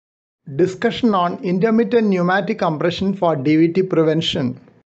Discussion on intermittent pneumatic compression for DVT prevention.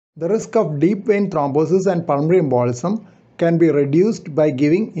 The risk of deep vein thrombosis and pulmonary embolism can be reduced by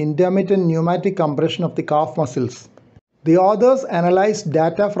giving intermittent pneumatic compression of the calf muscles. The authors analyzed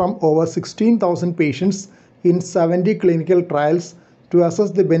data from over 16,000 patients in 70 clinical trials to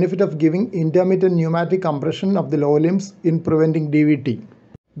assess the benefit of giving intermittent pneumatic compression of the lower limbs in preventing DVT.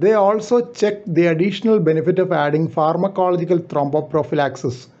 They also checked the additional benefit of adding pharmacological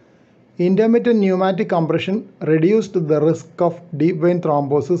thromboprophylaxis. Intermittent pneumatic compression reduced the risk of deep vein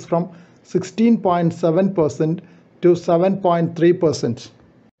thrombosis from 16.7% to 7.3%.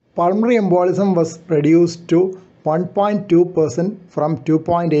 Pulmonary embolism was reduced to 1.2% from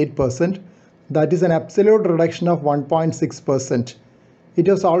 2.8%, that is an absolute reduction of 1.6%. It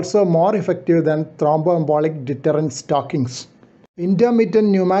was also more effective than thromboembolic deterrent stockings. Intermittent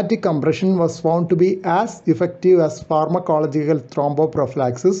pneumatic compression was found to be as effective as pharmacological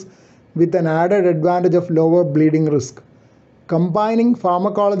thromboprophylaxis, with an added advantage of lower bleeding risk. Combining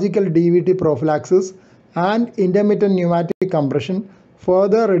pharmacological DVT prophylaxis and intermittent pneumatic compression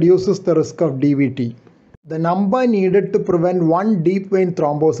further reduces the risk of DVT. The number needed to prevent one deep vein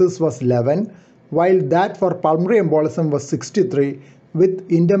thrombosis was 11, while that for pulmonary embolism was 63 with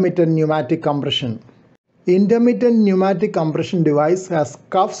intermittent pneumatic compression. Intermittent pneumatic compression device has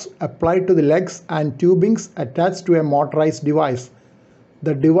cuffs applied to the legs and tubings attached to a motorized device.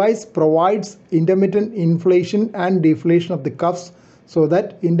 The device provides intermittent inflation and deflation of the cuffs so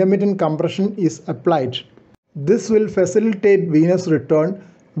that intermittent compression is applied. This will facilitate venous return,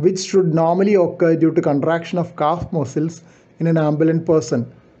 which should normally occur due to contraction of calf muscles in an ambulant person.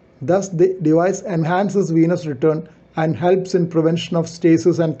 Thus, the device enhances venous return and helps in prevention of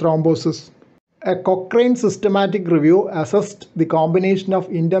stasis and thrombosis. A Cochrane systematic review assessed the combination of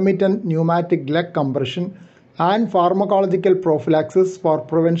intermittent pneumatic leg compression and pharmacological prophylaxis for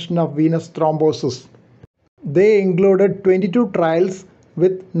prevention of venous thrombosis. They included 22 trials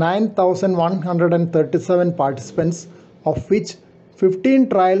with 9,137 participants, of which 15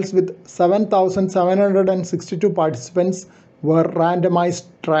 trials with 7,762 participants were randomized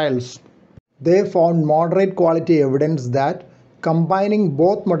trials. They found moderate quality evidence that combining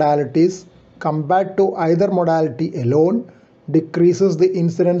both modalities compared to either modality alone decreases the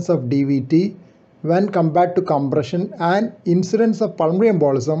incidence of DVT when compared to compression and incidence of pulmonary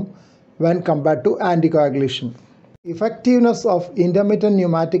embolism when compared to anticoagulation. Effectiveness of intermittent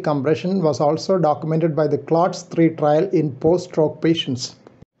pneumatic compression was also documented by the CLOTS 3 trial in post-stroke patients.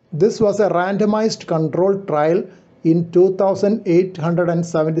 This was a randomized controlled trial in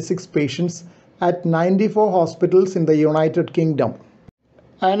 2,876 patients at 94 hospitals in the United Kingdom.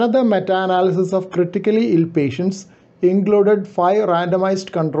 Another meta-analysis of critically ill patients included 5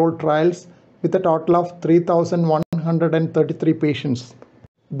 randomized controlled trials with a total of 3,133 patients.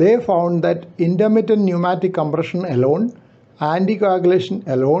 They found that intermittent pneumatic compression alone, anticoagulation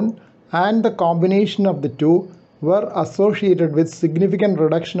alone, and the combination of the two were associated with significant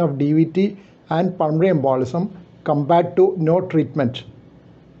reduction of DVT and pulmonary embolism compared to no treatment.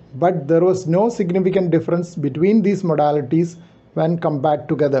 But there was no significant difference between these modalities when compared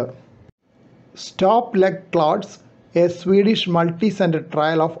together. Stop leg clots, a Swedish multi-center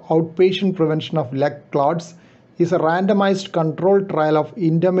trial of outpatient prevention of leg clots, is a randomized controlled trial of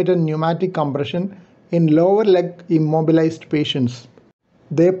intermittent pneumatic compression in lower leg immobilized patients.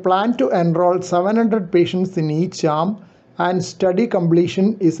 They plan to enroll 700 patients in each arm, and study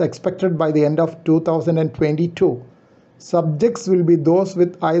completion is expected by the end of 2022. Subjects will be those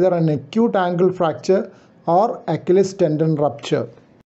with either an acute ankle fracture or Achilles tendon rupture.